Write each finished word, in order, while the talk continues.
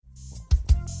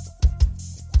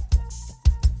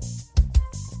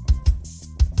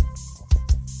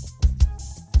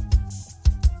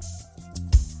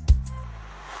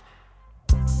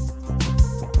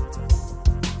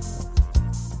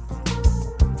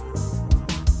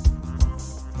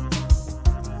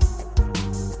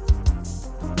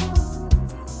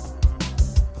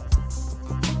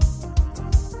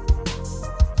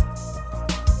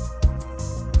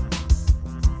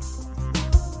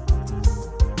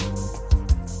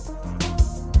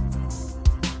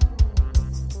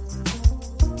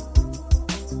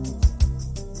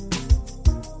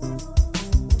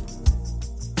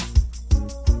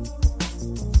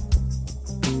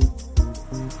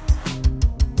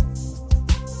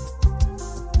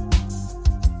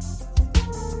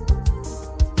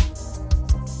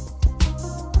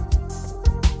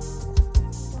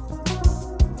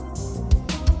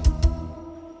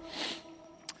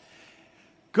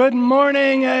Good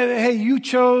morning. Hey, you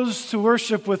chose to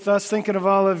worship with us, thinking of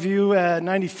all of you at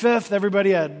 95th,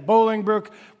 everybody at Bolingbrook,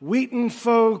 Wheaton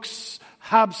folks,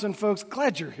 Hobson folks.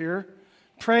 Glad you're here.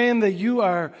 Praying that you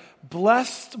are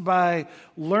blessed by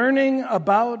learning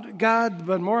about God,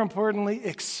 but more importantly,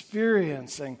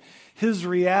 experiencing His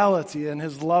reality and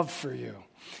His love for you.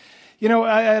 You know,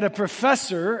 I had a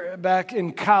professor back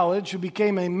in college who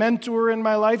became a mentor in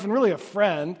my life and really a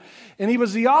friend, and he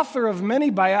was the author of many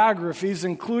biographies,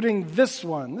 including this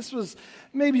one. This was,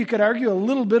 maybe you could argue, a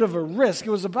little bit of a risk.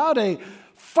 It was about a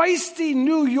feisty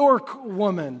New York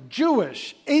woman,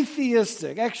 Jewish,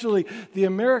 atheistic, actually the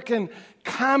American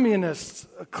Communist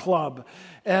Club.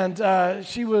 And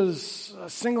she was a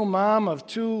single mom of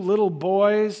 2 little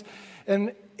boys,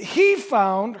 and he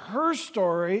found her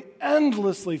story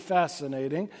endlessly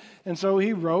fascinating, and so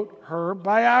he wrote her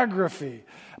biography.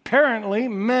 Apparently,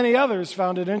 many others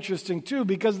found it interesting too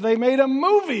because they made a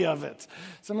movie of it.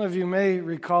 Some of you may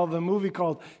recall the movie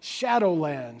called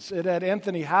Shadowlands. It had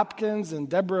Anthony Hopkins and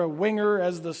Deborah Winger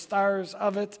as the stars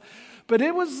of it. But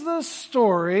it was the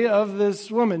story of this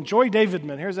woman, Joy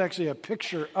Davidman. Here's actually a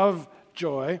picture of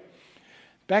Joy.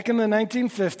 Back in the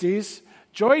 1950s,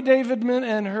 Joy Davidman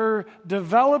and her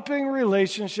developing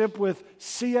relationship with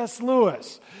C.S.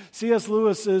 Lewis. C.S.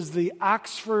 Lewis is the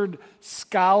Oxford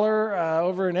scholar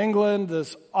over in England,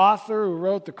 this author who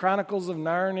wrote the Chronicles of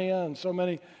Narnia and so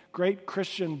many great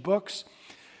Christian books.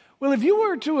 Well, if you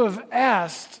were to have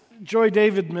asked Joy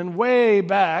Davidman way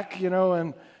back,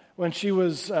 and when she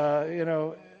was, in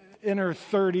her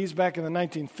 30s, back in the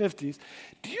 1950s,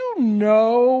 do you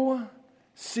know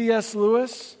C.S.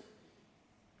 Lewis?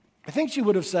 I think she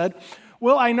would have said,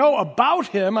 well, I know about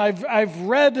him. I've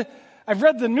read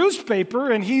the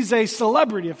newspaper, and he's a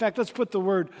celebrity. In fact, let's put the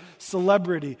word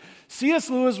celebrity.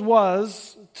 C.S. Lewis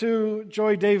was, to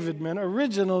Joy Davidman,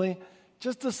 originally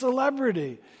just a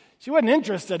celebrity. She wasn't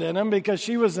interested in him because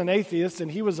she was an atheist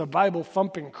and he was a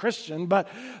Bible-thumping Christian, but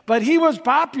he was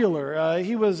popular.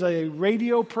 He was a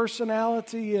radio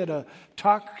personality. He had a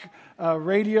talk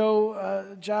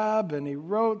radio job, and he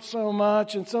wrote so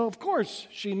much, and so, of course,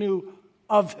 she knew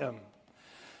of him.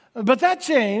 But that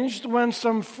changed when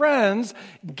some friends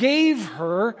gave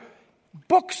her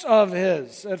books of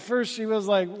his. At first, she was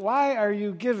like, why are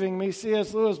you giving me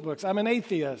C.S. Lewis books? I'm an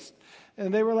atheist.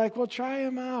 And they were like, well, try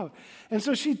him out. And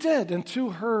so she did, and to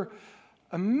her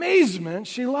amazement,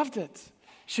 she loved it.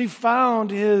 She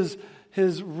found his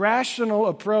rational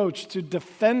approach to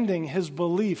defending his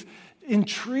belief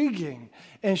intriguing,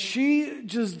 and she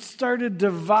just started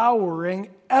devouring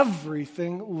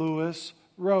everything Lewis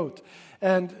wrote.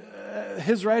 And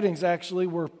his writings actually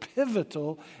were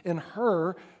pivotal in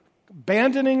her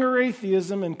abandoning her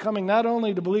atheism and coming not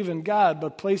only to believe in God,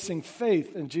 but placing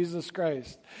faith in Jesus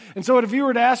Christ. And so if you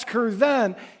were to ask her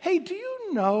then, hey, do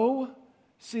you know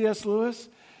C.S. Lewis?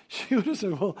 She would have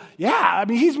said, well, yeah,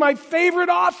 he's my favorite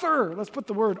author. Let's put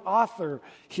the word author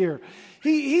here.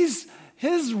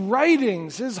 His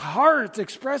writings, his heart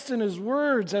expressed in his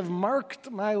words have marked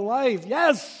my life.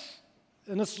 Yes,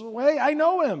 in this way, I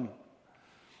know him.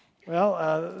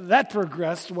 Well, that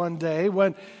progressed one day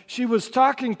when she was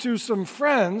talking to some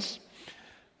friends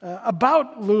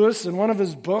about Lewis and one of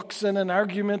his books and an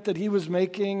argument that he was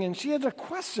making, and she had a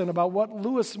question about what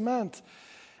Lewis meant.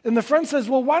 And the friend says,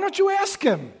 well, why don't you ask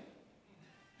him?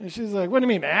 And she's like, what do you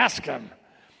mean, ask him?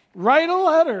 Write a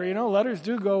letter. Letters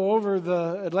do go over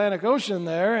the Atlantic Ocean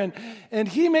there, and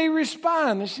he may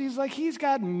respond. And she's like, he's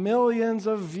got millions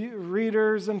of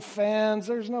readers and fans.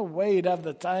 There's no way he'd have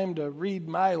the time to read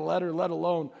my letter, let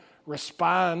alone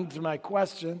respond to my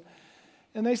question.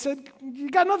 And they said, you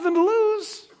got nothing to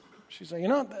lose. She's like,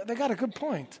 they got a good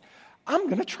point. I'm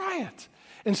going to try it.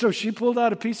 And so she pulled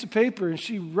out a piece of paper, and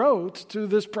she wrote to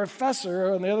this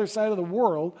professor on the other side of the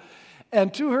world.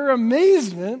 And to her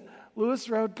amazement, Lewis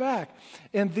wrote back.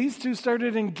 And these two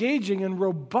started engaging in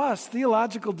robust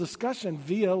theological discussion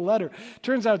via letter.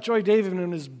 Turns out Joy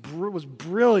Davidman was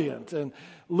brilliant, and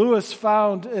Lewis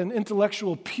found an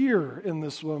intellectual peer in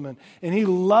this woman. And he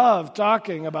loved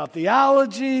talking about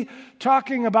theology,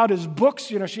 talking about his books.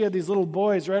 She had these little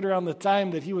boys right around the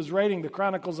time that he was writing the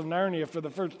Chronicles of Narnia for the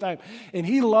first time. And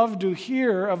he loved to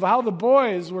hear of how the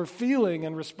boys were feeling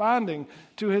and responding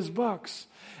to his books.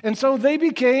 And so they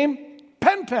became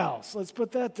pen pals. Let's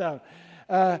put that down.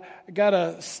 I got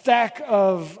a stack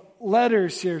of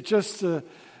letters here just to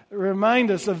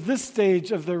remind us of this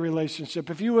stage of their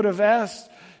relationship. If you would have asked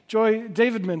Joy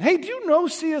Davidman, hey, do you know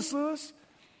C.S. Lewis?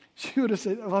 She would have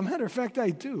said, well, as a matter of fact,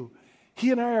 I do. He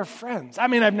and I are friends.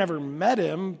 I've never met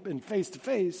him in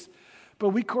face-to-face, but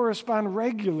we correspond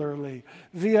regularly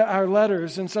via our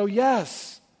letters. And so,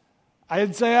 yes,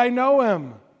 I'd say I know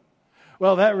him.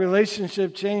 Well, that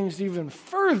relationship changed even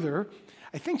further.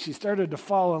 I think she started to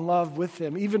fall in love with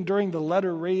him, even during the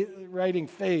letter writing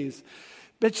phase.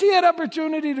 But she had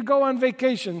opportunity to go on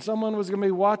vacation. Someone was going to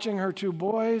be watching her 2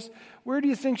 boys. Where do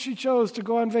you think she chose to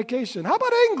go on vacation? How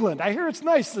about England? I hear it's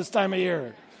nice this time of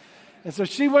year. And so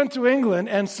she went to England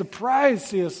and surprised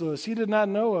C.S. Lewis. He did not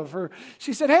know of her.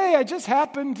 She said, hey, I just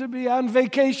happened to be on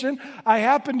vacation. I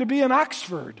happen to be in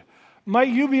Oxford. Might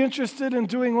you be interested in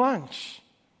doing lunch?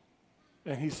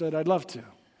 And he said, I'd love to.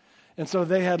 And so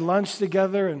they had lunch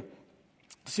together, and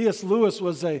C.S. Lewis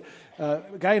was a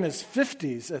guy in his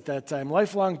 50s at that time,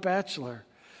 lifelong bachelor.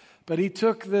 But he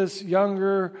took this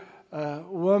younger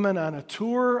woman on a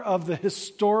tour of the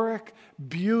historic,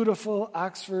 beautiful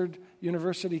Oxford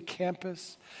University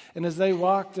campus. And as they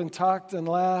walked and talked and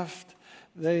laughed,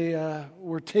 they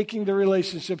were taking the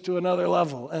relationship to another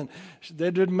level. And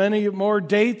they did many more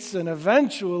dates, and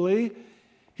eventually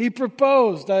he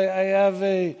proposed. I have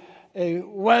a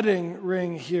wedding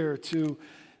ring here to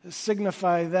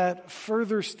signify that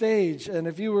further stage. And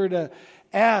if you were to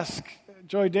ask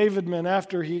Joy Davidman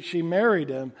after she married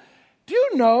him, do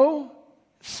you know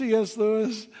C.S.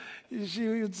 Lewis? She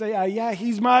would say, yeah,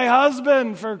 he's my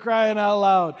husband, for crying out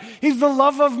loud. He's the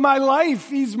love of my life.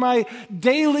 He's my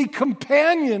daily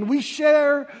companion. We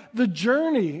share the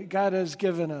journey God has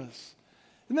given us.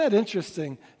 Isn't that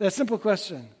interesting? That simple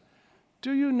question.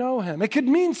 Do you know him? It could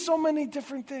mean so many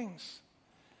different things.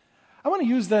 I want to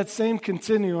use that same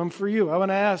continuum for you. I want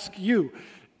to ask you,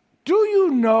 do you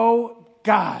know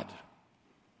God?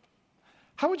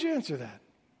 How would you answer that?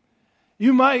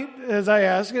 You might, as I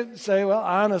ask it, say, well,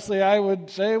 honestly, I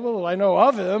would say, well, I know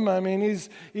of him. I mean,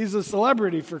 he's a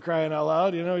celebrity, for crying out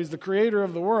loud. You know, he's the creator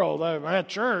of the world. I'm at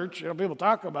church. You know, people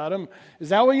talk about him. Is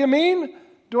that what you mean?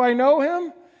 Do I know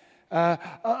him?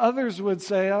 Others would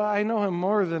say, oh, I know him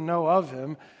more than know of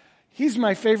him. He's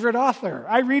my favorite author.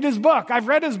 I read his book. I've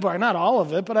read his book. Not all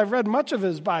of it, but I've read much of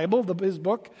his Bible, his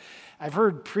book. I've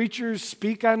heard preachers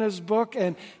speak on his book,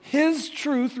 and his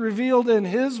truth revealed in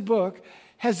his book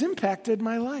has impacted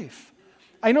my life.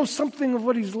 I know something of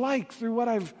what he's like through what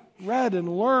I've read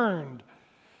and learned.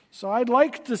 So I'd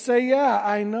like to say, yeah,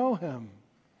 I know him.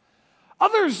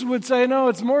 Others would say, no,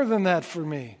 it's more than that for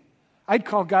me. I'd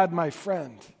call God my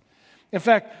friend. In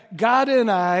fact, God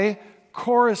and I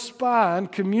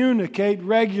correspond, communicate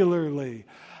regularly.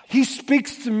 He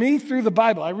speaks to me through the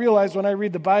Bible. I realize when I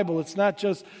read the Bible, it's not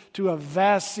just to a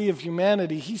vast sea of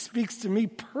humanity. He speaks to me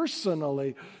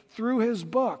personally through his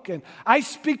book. And I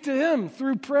speak to him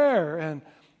through prayer. And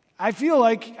I feel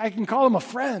like I can call him a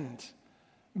friend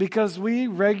because we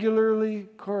regularly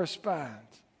correspond.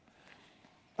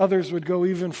 Others would go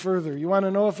even further. You want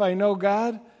to know if I know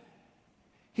God?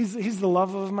 He's the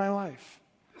love of my life.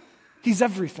 He's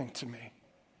everything to me.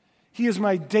 He is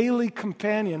my daily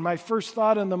companion, my first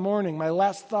thought in the morning, my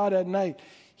last thought at night.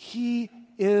 He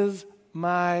is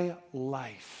my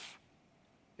life.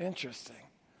 Interesting.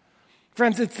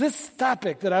 Friends, it's this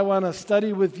topic that I want to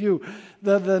study with you.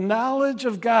 The knowledge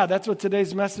of God. That's what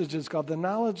today's message is called, the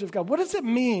knowledge of God. What does it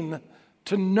mean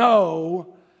to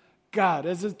know God?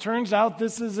 As it turns out,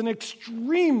 this is an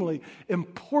extremely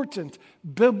important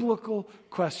biblical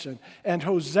question. And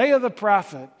Hosea the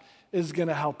prophet is going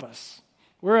to help us.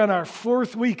 We're in our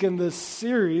 4th week in this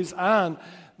series on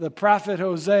the prophet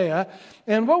Hosea.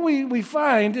 And what we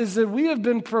find is that we have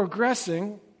been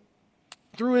progressing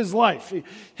through his life.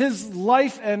 His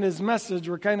life and his message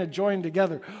were kind of joined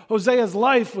together. Hosea's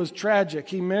life was tragic.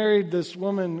 He married this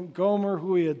woman, Gomer,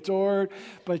 who he adored,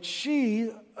 but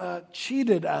she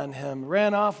cheated on him,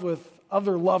 ran off with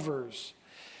other lovers.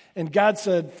 And God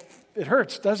said, it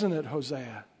hurts, doesn't it,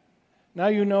 Hosea? Now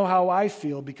you know how I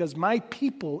feel because my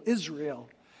people, Israel,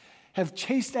 have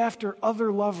chased after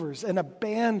other lovers and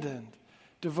abandoned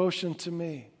devotion to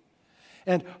me.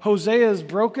 And Hosea's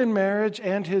broken marriage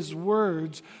and his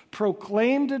words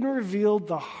proclaimed and revealed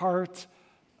the heart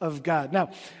of God.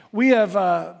 Now, we have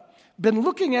been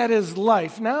looking at his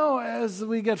life. Now, as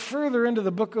we get further into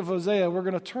the book of Hosea, we're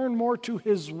going to turn more to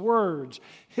his words,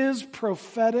 his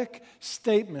prophetic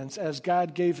statements as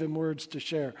God gave him words to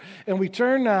share. And we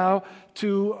turn now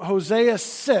to Hosea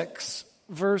 6,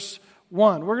 verse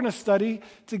 1. We're going to study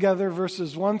together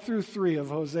verses 1 through 3 of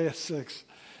Hosea 6.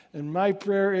 And my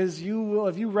prayer is you will,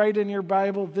 if you write in your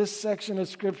Bible, this section of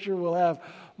Scripture will have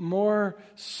more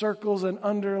circles and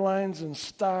underlines and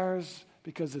stars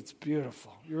because it's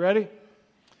beautiful. You ready? It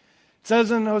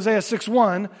says in Hosea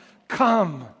 6:1,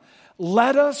 "Come,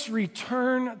 let us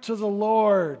return to the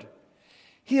Lord.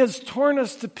 He has torn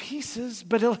us to pieces,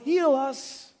 but he'll heal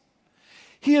us.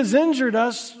 He has injured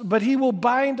us, but he will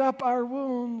bind up our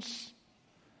wounds.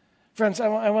 Friends,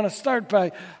 I want to start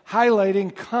by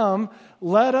highlighting, come,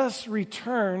 let us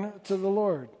return to the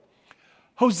Lord.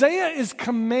 Hosea is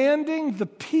commanding the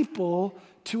people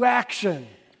to action.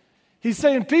 He's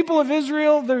saying, people of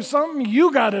Israel, there's something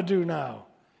you got to do now.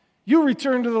 You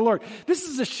return to the Lord. This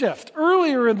is a shift.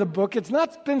 Earlier in the book, it's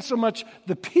not been so much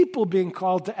the people being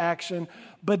called to action,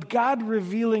 but God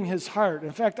revealing his heart.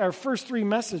 In fact, our first 3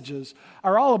 messages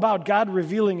are all about God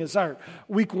revealing his heart.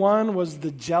 Week 1 was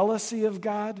the jealousy of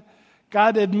God.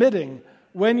 God admitting,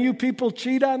 when you people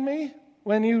cheat on me,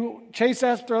 when you chase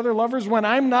after other lovers, when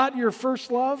I'm not your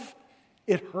first love,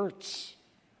 it hurts.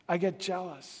 I get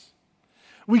jealous.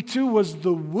 Week 2 was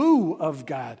the woo of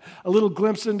God, a little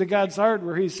glimpse into God's heart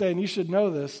where he's saying, you should know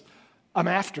this, I'm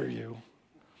after you.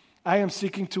 I am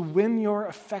seeking to win your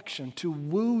affection, to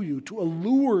woo you, to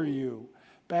allure you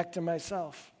back to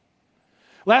myself.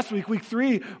 Last week, week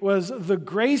 3, was the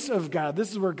grace of God. This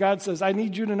is where God says, I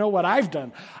need you to know what I've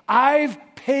done. I've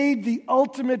paid the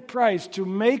ultimate price to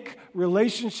make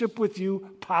relationship with you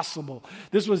possible.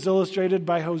 This was illustrated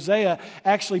by Hosea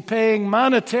actually paying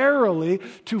monetarily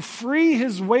to free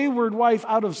his wayward wife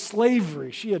out of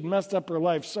slavery. She had messed up her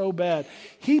life so bad.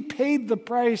 He paid the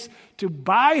price to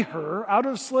buy her out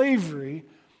of slavery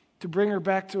to bring her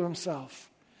back to himself.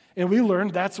 And we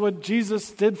learned that's what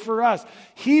Jesus did for us.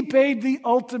 He paid the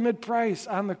ultimate price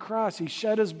on the cross. He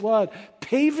shed his blood,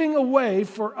 paving a way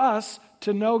for us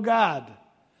to know God.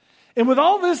 And with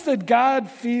all this that God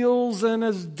feels and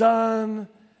has done,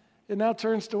 it now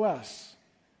turns to us.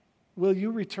 Will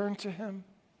you return to him?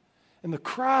 And the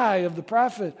cry of the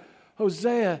prophet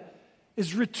Hosea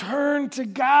is return to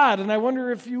God. And I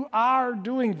wonder if you are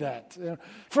doing that.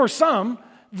 For some,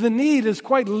 the need is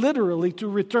quite literally to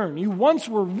return. You once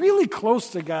were really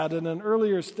close to God in an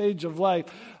earlier stage of life,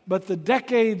 but the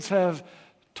decades have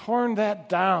torn that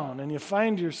down, and you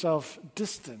find yourself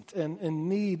distant and in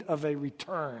need of a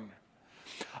return.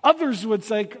 Others would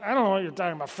say, I don't know what you're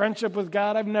talking about, friendship with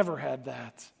God. I've never had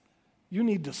that. You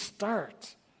need to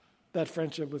start that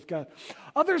friendship with God.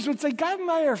 Others would say, God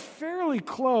and I are fairly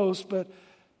close, but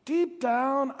deep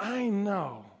down, I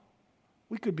know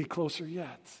we could be closer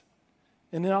yet.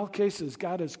 And in all cases,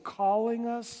 God is calling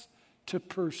us to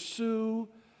pursue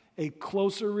a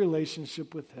closer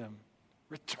relationship with him.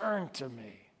 Return to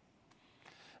me.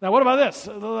 Now, what about this?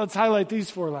 Let's highlight these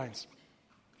 4 lines.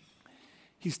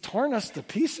 He's torn us to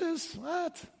pieces?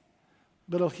 What?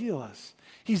 But he'll heal us.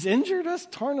 He's injured us,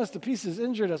 torn us to pieces,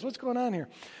 injured us. What's going on here?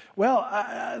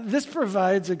 Well, this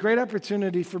provides a great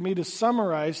opportunity for me to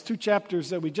summarize 2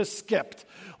 chapters that we just skipped.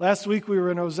 Last week we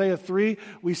were in Hosea 3.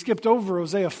 We skipped over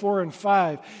Hosea 4 and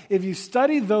 5. If you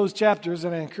study those chapters,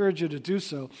 and I encourage you to do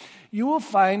so, you will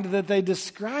find that they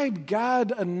describe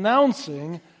God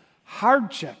announcing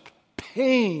hardship,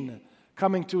 pain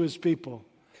coming to his people.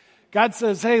 God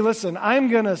says, hey, listen, I'm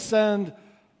going to send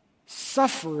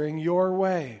suffering your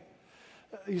way.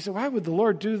 You say, why would the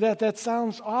Lord do that? That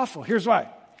sounds awful. Here's why.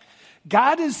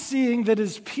 God is seeing that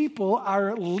his people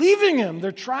are leaving him.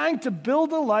 They're trying to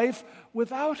build a life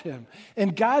without him.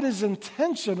 And God is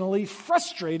intentionally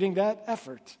frustrating that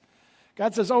effort.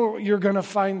 God says, oh, you're going to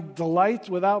find delight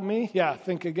without me? Yeah,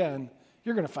 think again.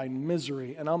 You're going to find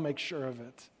misery, and I'll make sure of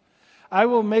it. I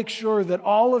will make sure that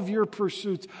all of your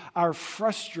pursuits are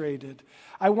frustrated.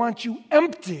 I want you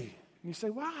empty. And you say,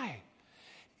 why?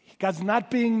 God's not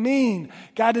being mean.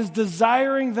 God is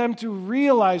desiring them to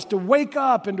realize, to wake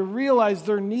up and to realize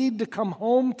their need to come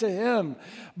home to him.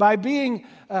 By being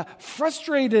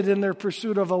frustrated in their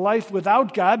pursuit of a life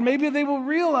without God, maybe they will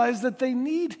realize that they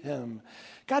need him.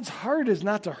 God's heart is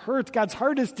not to hurt. God's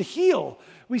heart is to heal.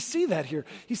 We see that here.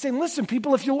 He's saying, listen,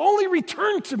 people, if you'll only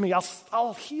return to me,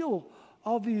 I'll heal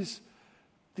all these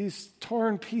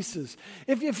torn pieces.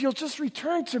 If you'll just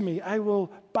return to me, I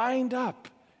will bind up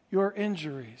your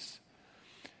injuries.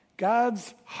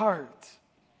 God's heart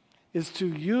is to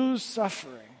use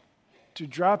suffering to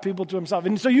draw people to himself.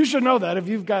 And so you should know that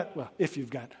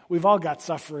we've all got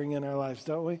suffering in our lives,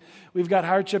 don't we? We've got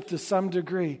hardship to some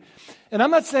degree. And I'm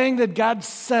not saying that God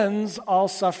sends all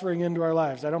suffering into our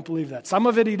lives. I don't believe that. Some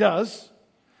of it he does.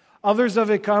 Others of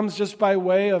it comes just by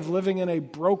way of living in a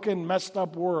broken, messed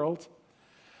up world.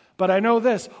 But I know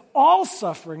this, all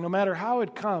suffering, no matter how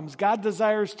it comes, God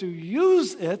desires to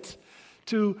use it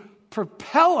to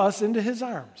propel us into his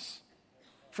arms.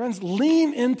 Friends,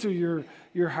 lean into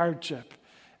your hardship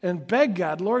and beg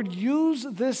God, Lord, use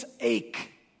this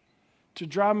ache to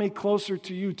draw me closer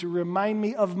to you, to remind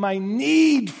me of my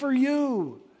need for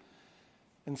you.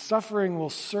 And suffering will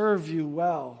serve you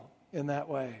well in that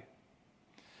way.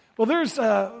 Well, there's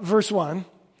verse 1.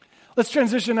 Let's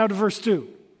transition now to verse 2.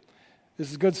 This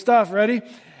is good stuff. Ready?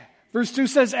 Verse 2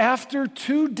 says, after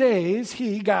 2 days,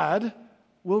 he, God,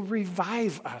 will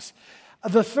revive us.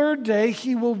 The third day,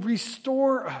 he will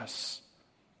restore us,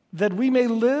 that we may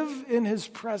live in his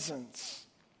presence.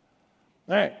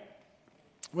 All right.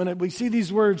 When we see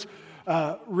these words,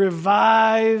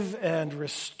 revive and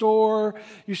restore,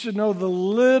 you should know the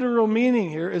literal meaning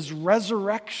here is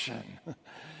resurrection.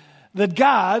 That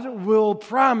God will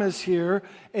promise here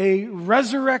a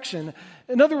resurrection.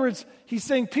 In other words, he's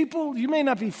saying, people, you may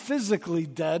not be physically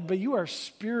dead, but you are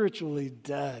spiritually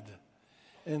dead.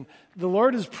 And the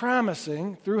Lord is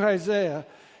promising through Isaiah,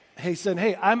 he said,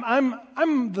 hey,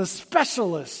 I'm the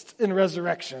specialist in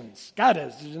resurrections. God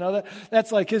is. Did you know that?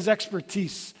 That's like his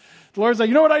expertise. The Lord's like,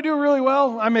 you know what I do really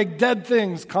well? I make dead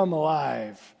things come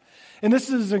alive. And this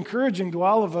is encouraging to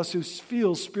all of us who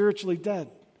feel spiritually dead.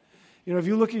 You know, if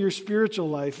you look at your spiritual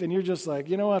life and you're just like,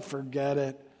 you know what, forget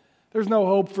it. There's no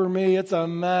hope for me. It's a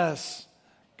mess.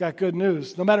 Got good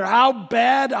news. No matter how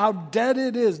bad, how dead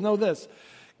it is, know this.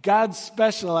 God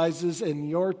specializes in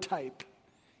your type.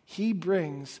 He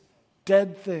brings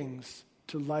dead things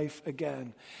to life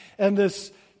again. And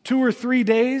this 2 or 3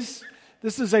 days,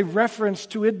 this is a reference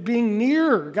to it being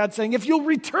near. God saying, if you'll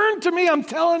return to me, I'm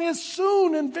telling you,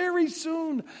 soon and very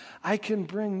soon, I can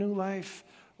bring new life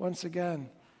once again.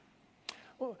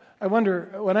 Well, I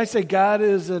wonder, when I say God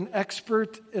is an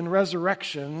expert in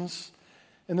resurrections,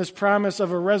 and this promise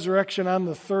of a resurrection on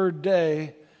the third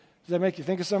day, does that make you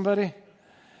think of somebody?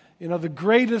 You know, the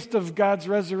greatest of God's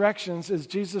resurrections is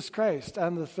Jesus Christ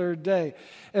on the third day.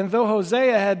 And though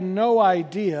Hosea had no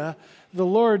idea, the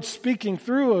Lord speaking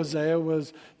through Hosea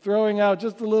was throwing out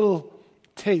just a little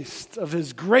taste of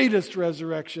his greatest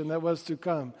resurrection that was to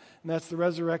come. And that's the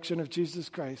resurrection of Jesus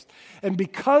Christ. And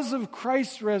because of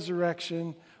Christ's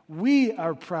resurrection, we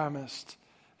are promised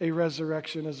a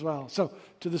resurrection as well. So,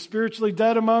 to the spiritually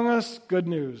dead among us, good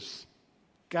news.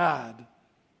 God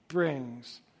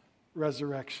brings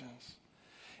resurrections.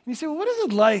 And you say, well, what is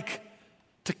it like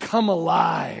to come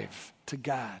alive to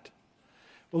God?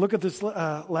 Well, look at this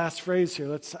last phrase here.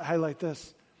 Let's highlight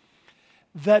this.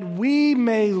 That we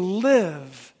may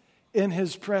live in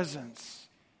his presence.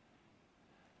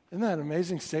 Isn't that an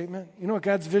amazing statement? You know what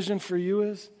God's vision for you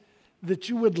is? That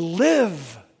you would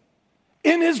live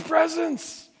in his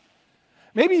presence.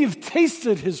 Maybe you've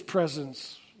tasted his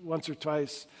presence once or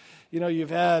twice. You know, you've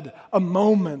had a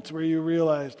moment where you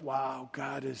realized, wow,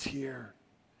 God is here.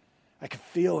 I can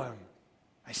feel him.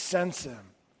 I sense him.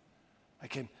 I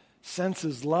can sense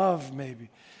his love, maybe.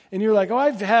 And you're like, oh,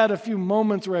 I've had a few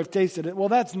moments where I've tasted it. Well,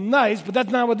 that's nice, but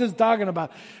that's not what this is talking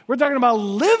about. We're talking about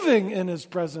living in his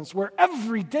presence, where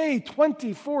every day,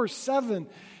 24/7,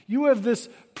 you have this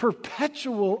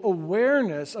perpetual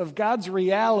awareness of God's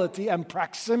reality and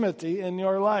proximity in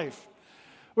your life.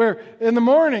 Where in the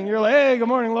morning, you're like, hey, good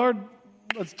morning, Lord.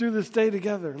 Let's do this day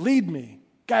together. Lead me,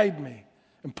 guide me,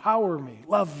 empower me,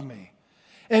 love me.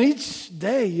 And each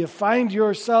day you find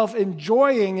yourself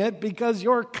enjoying it because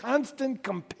your constant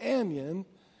companion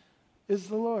is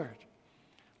the Lord.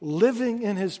 Living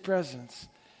in his presence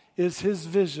is his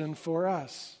vision for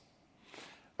us.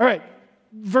 All right,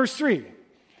 verse 3.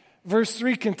 Verse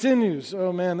 3 continues.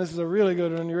 Oh man, this is a really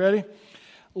good one. You ready?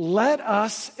 Let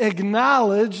us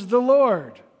acknowledge the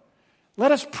Lord.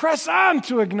 Let us press on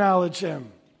to acknowledge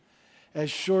him. As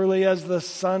surely as the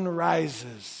sun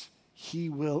rises, he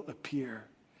will appear.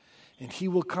 And he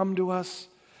will come to us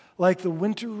like the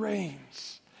winter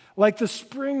rains, like the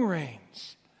spring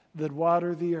rains that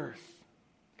water the earth.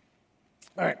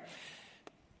 All right.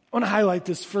 I want to highlight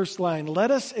this first line. Let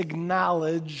us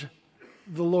acknowledge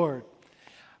the Lord.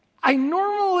 I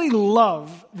normally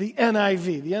love the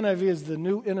NIV. The NIV is the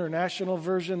New International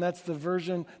Version. That's the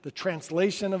version, the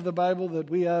translation of the Bible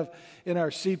that we have in our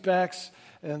seatbacks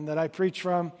and that I preach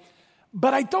from.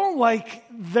 But I don't like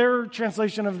their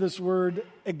translation of this word,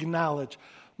 acknowledge.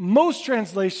 Most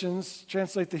translations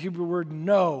translate the Hebrew word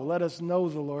know. Let us know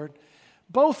the Lord.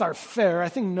 Both are fair. I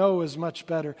think know is much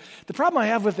better. The problem I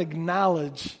have with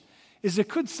acknowledge is it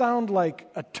could sound like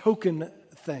a token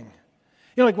thing.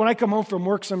 You know, like when I come home from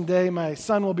work someday, my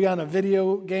son will be on a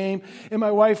video game, and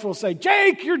my wife will say,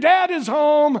 Jake, your dad is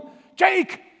home.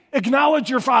 Jake, acknowledge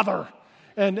your father.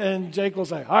 And Jake will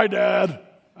say, hi, Dad.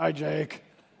 Hi, Jake.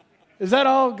 Is that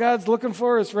all God's looking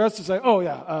for, is for us to say, oh,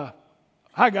 yeah,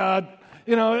 hi, God.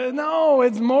 You know, no,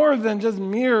 it's more than just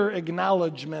mere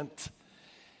acknowledgement.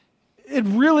 It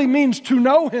really means to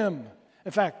know him.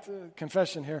 In fact,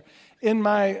 confession here. In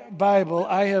my Bible,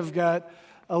 I have got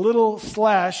a little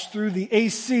slash through the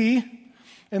AC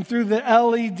and through the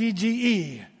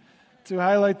LEDGE to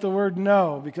highlight the word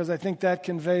know, because I think that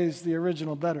conveys the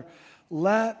original better.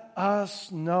 Let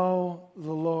us know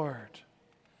the Lord.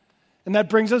 And that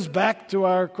brings us back to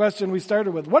our question we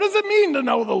started with. What does it mean to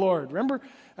know the Lord? Remember,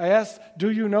 I asked, do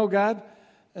you know God?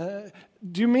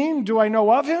 Do you mean, do I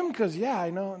know of Him? Because, I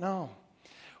know. No.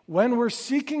 When we're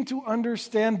seeking to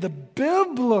understand the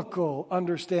biblical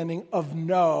understanding of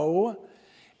know,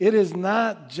 it is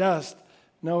not just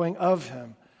knowing of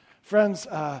Him. Friends,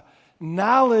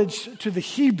 knowledge to the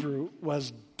Hebrew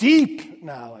was deep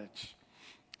knowledge.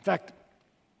 In fact,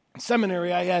 in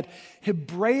seminary, I had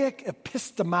Hebraic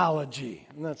epistemology.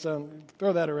 And that's,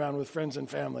 throw that around with friends and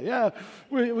family. Yeah,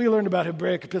 we learned about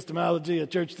Hebraic epistemology at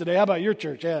church today. How about your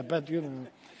church? Yeah, but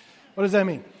what does that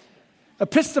mean?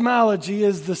 Epistemology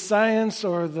is the science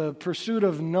or the pursuit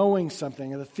of knowing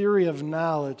something, the theory of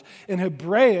knowledge. And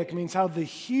Hebraic means how the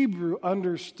Hebrew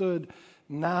understood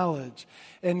knowledge.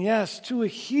 And yes, to a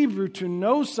Hebrew, to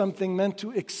know something meant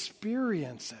to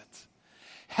experience it.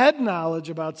 Head knowledge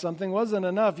about something wasn't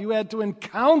enough. You had to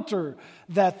encounter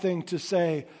that thing to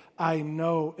say, I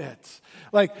know it.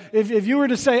 Like, if you were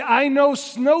to say, I know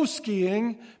snow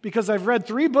skiing because I've read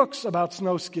 3 books about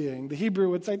snow skiing, the Hebrew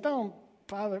would say, don't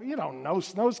bother, you don't know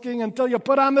snow skiing until you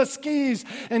put on the skis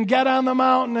and get on the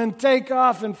mountain and take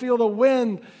off and feel the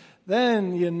wind.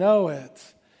 Then you know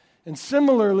it. And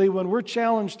similarly, when we're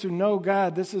challenged to know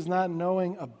God, this is not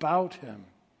knowing about Him.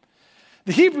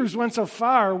 The Hebrews went so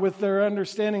far with their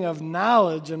understanding of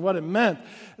knowledge and what it meant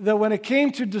that when it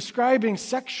came to describing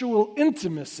sexual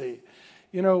intimacy,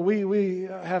 we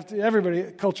have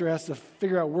to, culture has to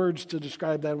figure out words to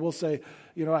describe that. We'll say,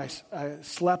 I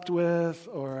slept with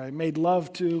or I made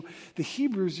love to. The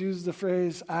Hebrews used the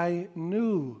phrase, I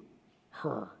knew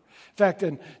her. In fact,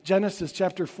 in Genesis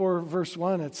chapter 4, verse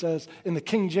 1, it says, in the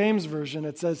King James Version,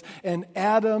 it says, and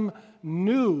Adam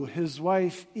knew his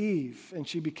wife Eve, and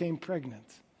she became pregnant.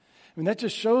 I mean, that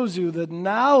just shows you that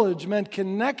knowledge meant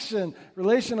connection,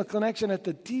 relational connection at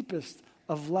the deepest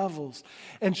of levels.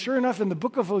 And sure enough, in the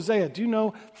book of Hosea, do you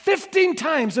know, 15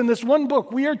 times in this one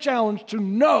book, we are challenged to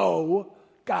know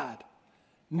God.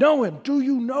 Know Him. Do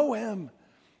you know Him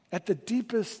at the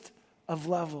deepest of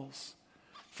levels?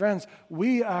 Friends,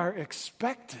 we are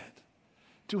expected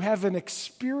to have an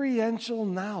experiential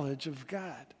knowledge of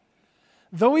God.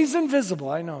 Though He's invisible,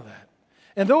 I know that.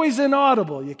 And though He's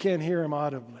inaudible, you can't hear Him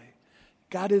audibly.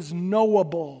 God is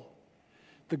knowable.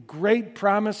 The great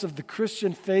promise of the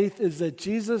Christian faith is that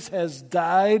Jesus has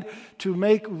died to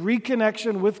make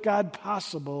reconnection with God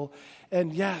possible.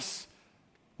 And yes,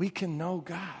 we can know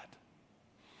God.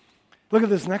 Look at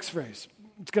this next phrase.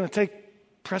 It's going to take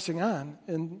pressing on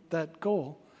in that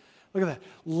goal. Look at that.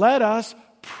 Let us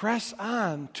press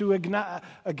on to ignite.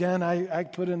 Again, I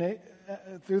put in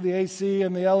through the AC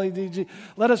and the LEDG.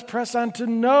 Let us press on to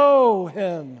know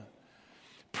Him.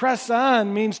 Press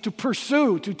on means to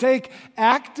pursue, to take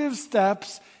active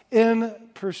steps in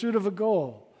pursuit of a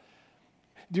goal.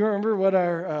 Do you remember what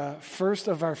our first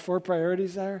of our 4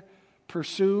 priorities are?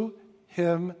 Pursue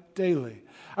Him daily.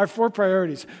 Our 4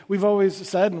 priorities. We've always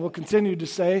said, and we'll continue to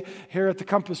say here at the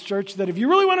Compass Church, that if you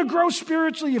really want to grow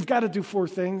spiritually, you've got to do 4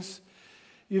 things.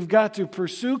 You've got to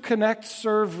pursue, connect,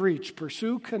 serve, reach.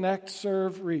 Pursue, connect,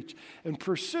 serve, reach. And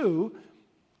pursue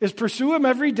is pursue Him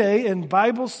every day in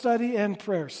Bible study and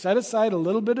prayer. Set aside a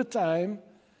little bit of time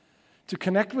to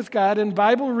connect with God in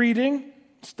Bible reading,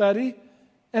 study,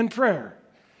 and prayer.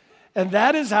 And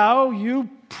that is how you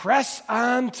press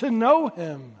on to know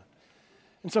Him.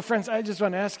 And so, friends, I just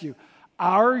want to ask you,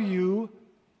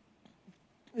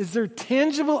 is there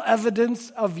tangible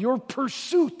evidence of your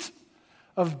pursuit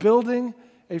of building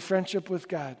a friendship with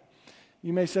God?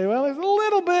 You may say, well, there's a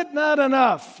little bit, not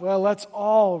enough. Well, let's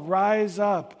all rise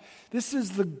up. This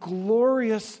is the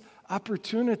glorious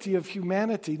opportunity of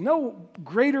humanity. No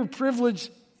greater privilege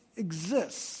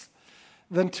exists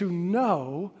than to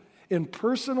know in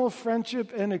personal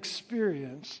friendship and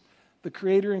experience the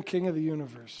Creator and King of the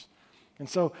universe. And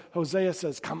so Hosea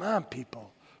says, come on,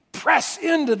 people. Press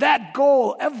into that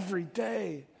goal every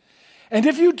day. And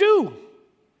if you do,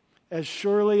 as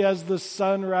surely as the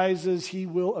sun rises, He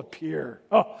will appear.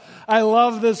 Oh, I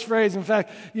love this phrase. In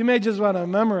fact, you may just want to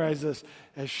memorize this.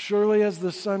 As surely as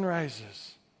the sun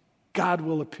rises, God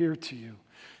will appear to you.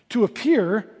 To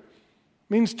appear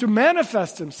means to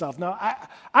manifest Himself. Now,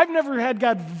 I've never had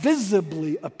God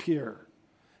visibly appear.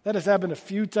 That has happened a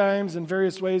few times in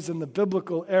various ways in the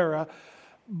biblical era.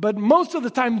 But most of the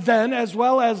time then, as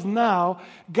well as now,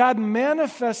 God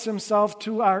manifests Himself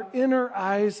to our inner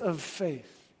eyes of faith.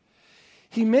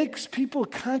 He makes people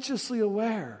consciously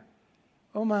aware,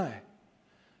 oh my,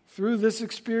 through this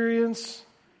experience,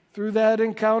 through that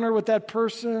encounter with that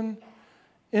person,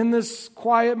 in this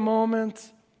quiet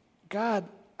moment, God,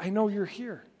 I know You're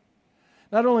here.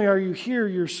 Not only are You here,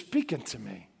 You're speaking to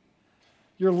me.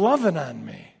 You're loving on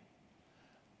me.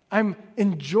 I'm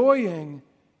enjoying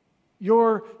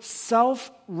your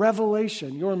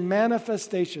self-revelation, your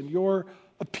manifestation, your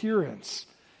appearance.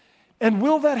 And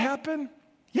will that happen?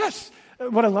 Yes.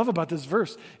 What I love about this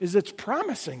verse is it's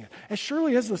promising it. As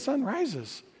surely as the sun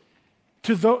rises,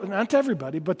 not to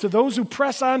everybody, but to those who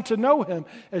press on to know him,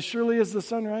 as surely as the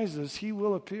sun rises, he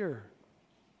will appear.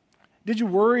 Did you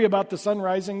worry about the sun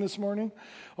rising this morning?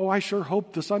 Oh, I sure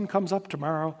hope the sun comes up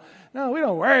tomorrow. No, we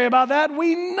don't worry about that.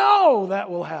 We know that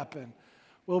will happen.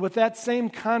 Well, with that same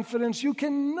confidence, you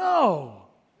can know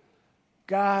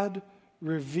God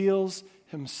reveals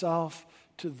himself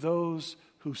to those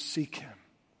who seek him.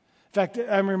 In fact,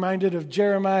 I'm reminded of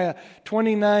Jeremiah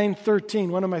 29:13,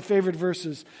 one of my favorite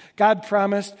verses. God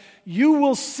promised, "You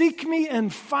will seek me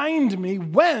and find me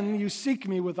when you seek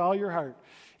me with all your heart."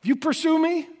 If you pursue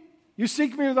me, you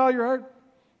seek me with all your heart,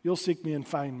 you'll seek me and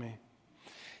find me.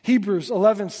 Hebrews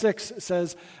 11:6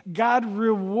 says, God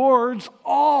rewards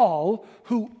all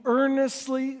who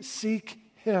earnestly seek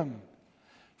him.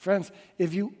 Friends,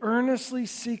 if you earnestly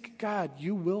seek God,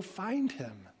 you will find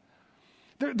him.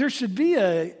 There should be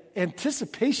an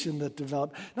anticipation that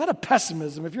develops, not a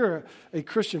pessimism. If you're a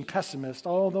Christian pessimist,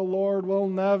 oh, the Lord will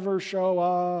never show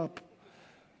up.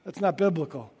 That's not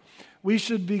biblical. We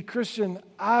should be Christian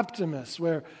optimists,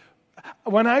 where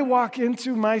when I walk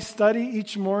into my study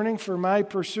each morning for my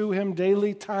Pursue Him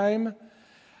Daily time,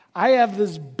 I have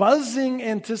this buzzing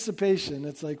anticipation.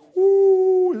 It's like,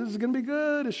 whoo, this is going to be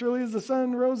good. As surely as the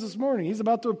sun rose this morning, he's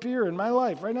about to appear in my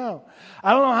life right now.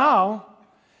 I don't know how.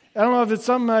 I don't know if it's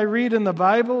something I read in the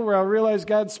Bible where I'll realize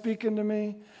God's speaking to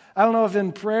me. I don't know if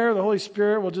in prayer the Holy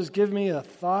Spirit will just give me a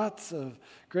thoughts of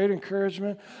great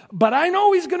encouragement. But I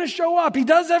know he's going to show up. He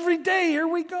does every day. Here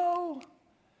we go.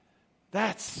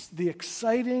 That's the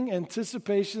exciting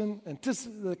anticipation,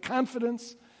 the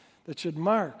confidence that should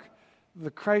mark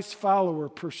the Christ follower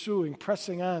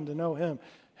pressing on to know him.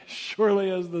 Surely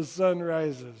as the sun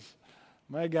rises,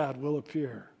 my God will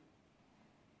appear.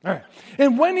 All right.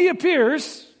 And when he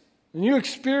appears, and you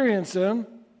experience him,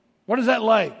 what is that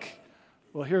like?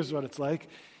 Well, here's what it's like.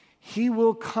 He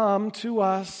will come to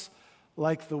us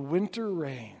like the winter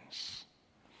rains,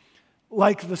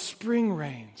 like the spring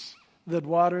rains that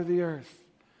water the earth.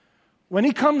 When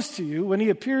he comes to you, when he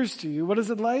appears to you, what is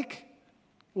it like?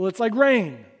 Well, it's like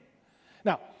rain.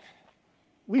 Now,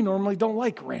 we normally don't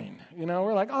like rain.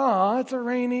 We're like, oh, it's a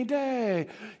rainy day.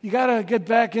 You got to get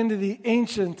back into the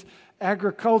ancient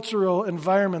agricultural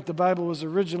environment the Bible was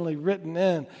originally written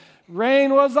in.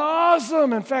 Rain was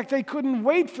awesome. In fact, they couldn't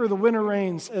wait for the winter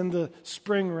rains and the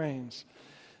spring rains.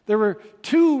 There were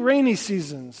 2 rainy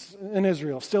seasons in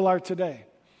Israel, still are today,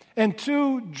 and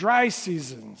 2 dry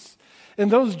seasons.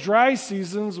 And those dry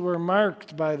seasons were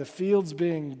marked by the fields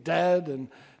being dead and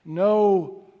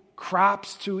no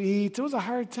crops to eat. It was a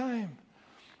hard time.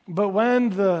 But when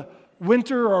the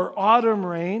winter or autumn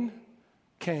rain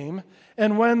came,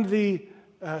 and when the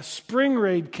spring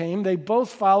rain came, they both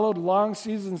followed long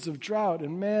seasons of drought.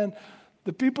 And man,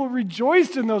 the people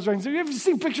rejoiced in those rains. Have you ever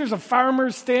seen pictures of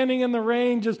farmers standing in the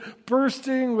rain, just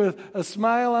bursting with a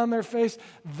smile on their face?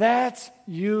 That's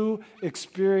you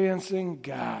experiencing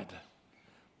God.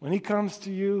 When he comes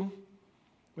to you,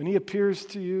 when he appears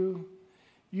to you,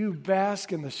 you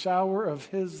bask in the shower of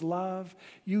his love.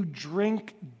 You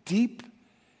drink deep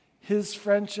his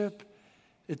friendship.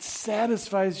 It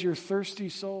satisfies your thirsty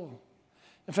soul.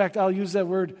 In fact, I'll use that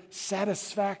word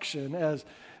satisfaction as,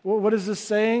 well, what is this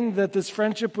saying that this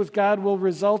friendship with God will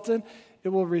result in? It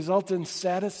will result in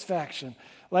satisfaction.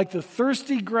 Like the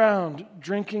thirsty ground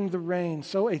drinking the rain,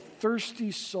 so a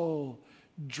thirsty soul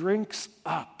drinks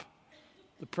up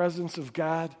the presence of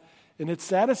God, and it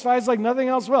satisfies like nothing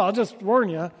else will. I'll just warn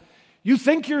you. You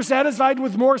think you're satisfied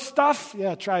with more stuff?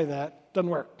 Yeah, try that. Doesn't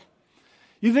work.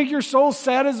 You think your soul's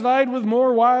satisfied with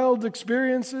more wild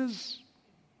experiences?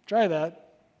 Try that.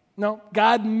 No,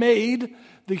 God made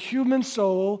the human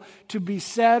soul to be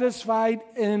satisfied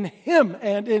in him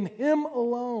and in him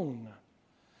alone.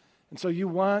 And so you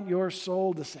want your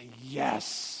soul to say,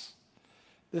 yes,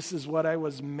 this is what I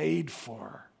was made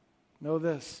for. Know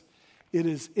this, it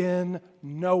is in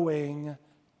knowing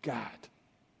God.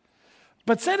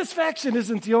 But satisfaction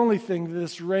isn't the only thing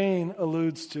this rain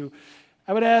alludes to.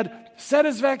 I would add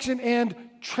satisfaction and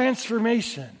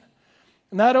transformation.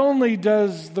 Not only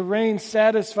does the rain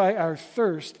satisfy our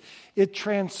thirst, it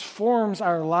transforms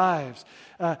our lives.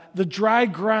 The dry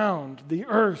ground, the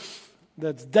earth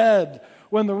that's dead,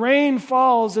 when the rain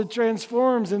falls, it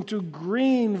transforms into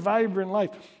green, vibrant life.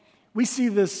 We see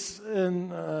this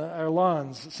in our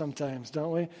lawns sometimes,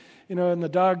 don't we? In the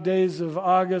dog days of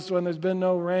August when there's been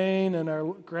no rain and our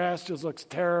grass just looks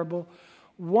terrible.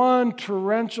 one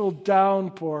torrential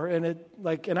downpour, and it,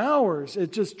 like in hours,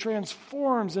 it just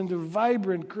transforms into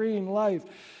vibrant green life.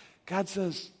 God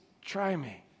says, try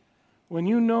me. When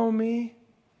you know me,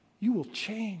 you will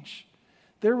change.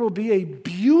 There will be a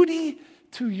beauty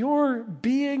to your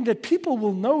being that people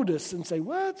will notice and say,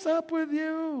 what's up with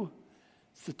you?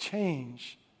 It's the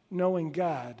change knowing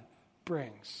God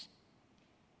brings.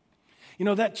 You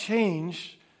know, that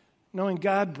change knowing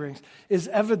God brings is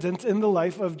evident in the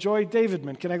life of Joy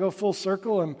Davidman. Can I go full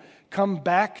circle and come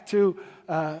back to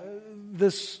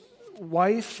this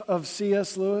wife of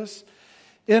C.S. Lewis?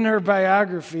 In her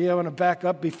biography, I want to back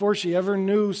up, before she ever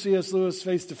knew C.S. Lewis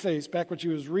face to face, back when she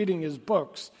was reading his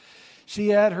books, she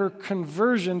had her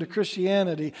conversion to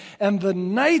Christianity, and the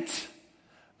night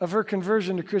of her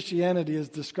conversion to Christianity is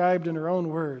described in her own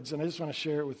words, and I just want to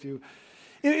share it with you.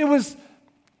 It was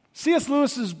C.S.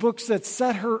 Lewis's books that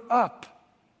set her up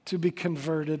to be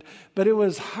converted, but it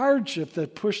was hardship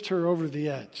that pushed her over the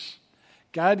edge.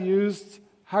 God used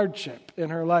hardship in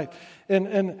her life,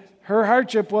 and her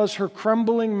hardship was her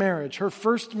crumbling marriage. Her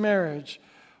first marriage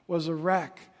was a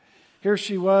wreck. Here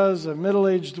she was, a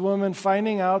middle-aged woman,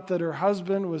 finding out that her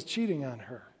husband was cheating on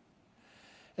her.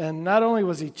 And not only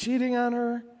was he cheating on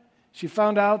her, she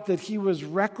found out that he was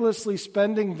recklessly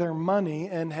spending their money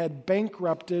and had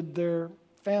bankrupted their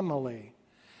family.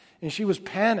 And she was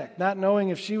panicked, not knowing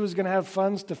if she was going to have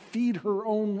funds to feed her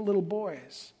own little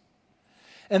boys.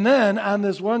 And then, on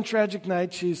this one tragic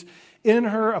night, she's in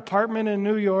her apartment in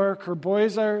New York, her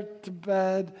boys are to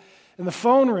bed, and the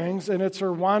phone rings, and it's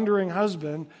her wandering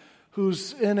husband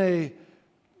who's in a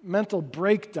mental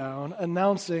breakdown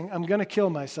announcing, I'm going to kill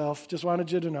myself, just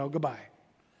wanted you to know, goodbye.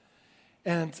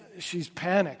 And she's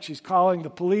panicked. She's calling the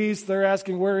police. They're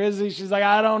asking, where is he? She's like,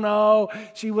 I don't know.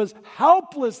 She was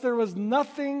helpless. There was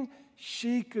nothing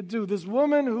she could do. This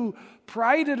woman who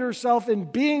prided herself in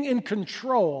being in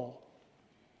control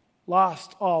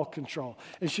lost all control.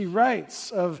 And she writes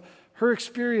of her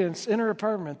experience in her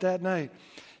apartment that night.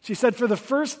 She said, for the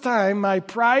first time, my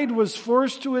pride was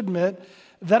forced to admit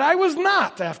that I was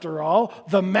not, after all,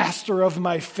 the master of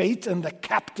my fate and the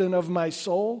captain of my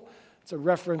soul. It's a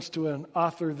reference to an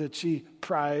author that she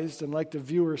prized and liked to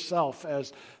view herself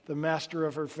as the master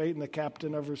of her fate and the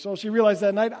captain of her soul. She realized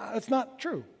that night, it's not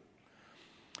true.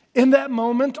 In that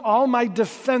moment, all my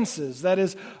defenses, that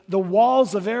is, the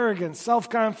walls of arrogance,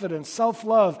 self-confidence,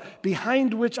 self-love,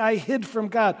 behind which I hid from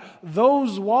God,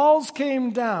 those walls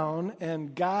came down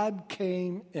and God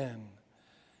came in.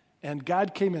 And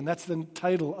God came in. That's the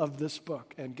title of this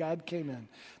book. And God came in.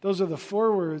 Those are the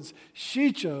 4 words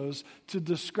she chose to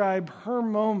describe her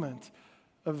moment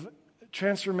of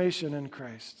transformation in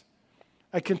Christ.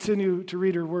 I continue to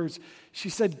read her words. She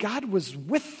said, God was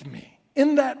with me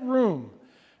in that room,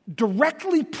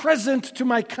 directly present to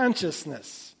my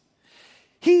consciousness.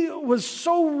 He was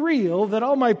so real that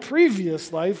all my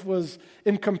previous life was,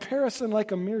 in comparison,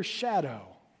 like a mere shadow.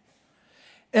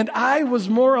 And I was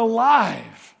more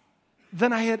alive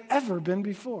than I had ever been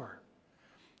before.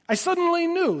 I suddenly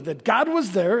knew that God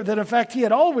was there, that in fact He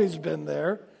had always been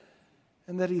there,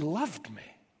 and that He loved me.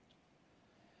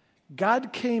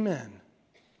 God came in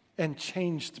and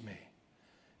changed me.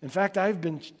 In fact, I've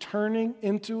been turning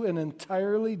into an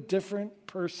entirely different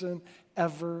person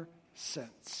ever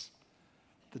since.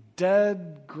 The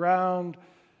dead ground,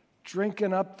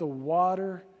 drinking up the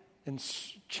water, and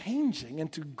changing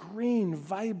into green,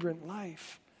 vibrant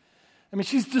life. I mean,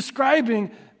 she's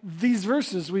describing these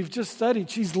verses we've just studied.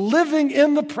 She's living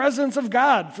in the presence of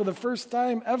God for the first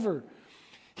time ever.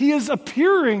 He is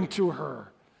appearing to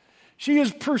her. She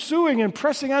is pursuing and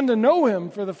pressing on to know Him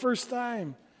for the first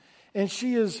time. And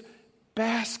she is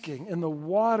basking in the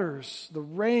waters, the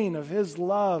rain of His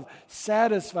love,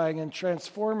 satisfying and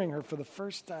transforming her for the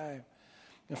first time.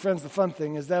 And friends, the fun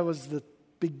thing is that was the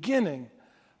beginning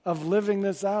of living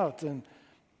this out. And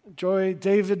Joy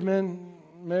Davidman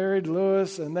married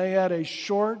Lewis, and they had a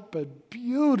short but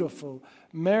beautiful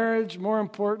marriage. More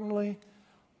importantly,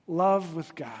 love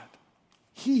with God.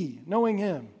 He, knowing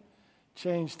Him,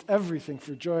 changed everything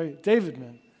for Joy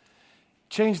Davidman.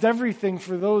 Changed everything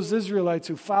for those Israelites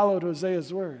who followed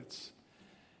Hosea's words.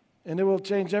 And it will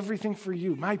change everything for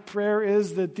you. My prayer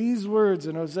is that these words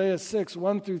in Hosea 6,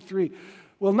 1 through 3,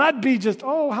 will not be just,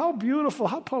 oh, how beautiful,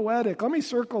 how poetic. Let me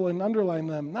circle and underline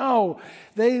them. No,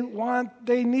 they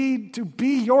need to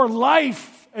be your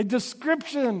life, a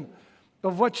description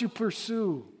of what you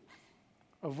pursue,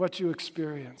 of what you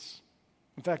experience.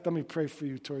 In fact, let me pray for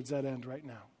you towards that end right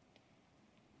now.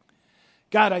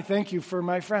 God, I thank you for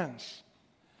my friends.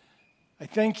 I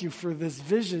thank you for this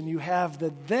vision you have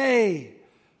that they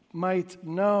might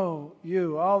know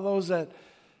you. All those that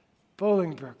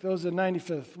Bolingbrook, those at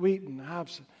 95th, Wheaton,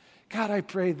 Hobson. God, I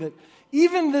pray that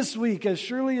even this week, as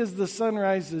surely as the sun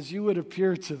rises, you would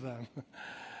appear to them.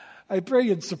 I pray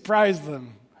you'd surprise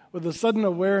them with a sudden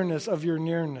awareness of your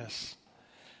nearness,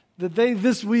 that they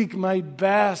this week might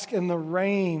bask in the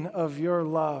rain of your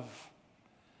love.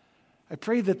 I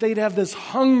pray that they'd have this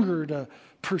hunger to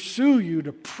pursue you,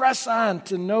 to press on,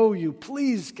 to know you.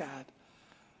 Please, God,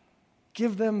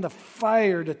 give them the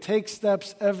fire to take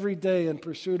steps every day in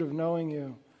pursuit of knowing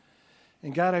you.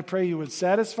 And God, I pray you would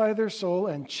satisfy their soul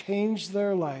and change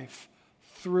their life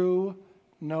through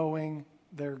knowing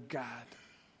their God.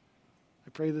 I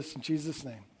pray this in Jesus'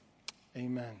 name.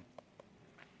 Amen.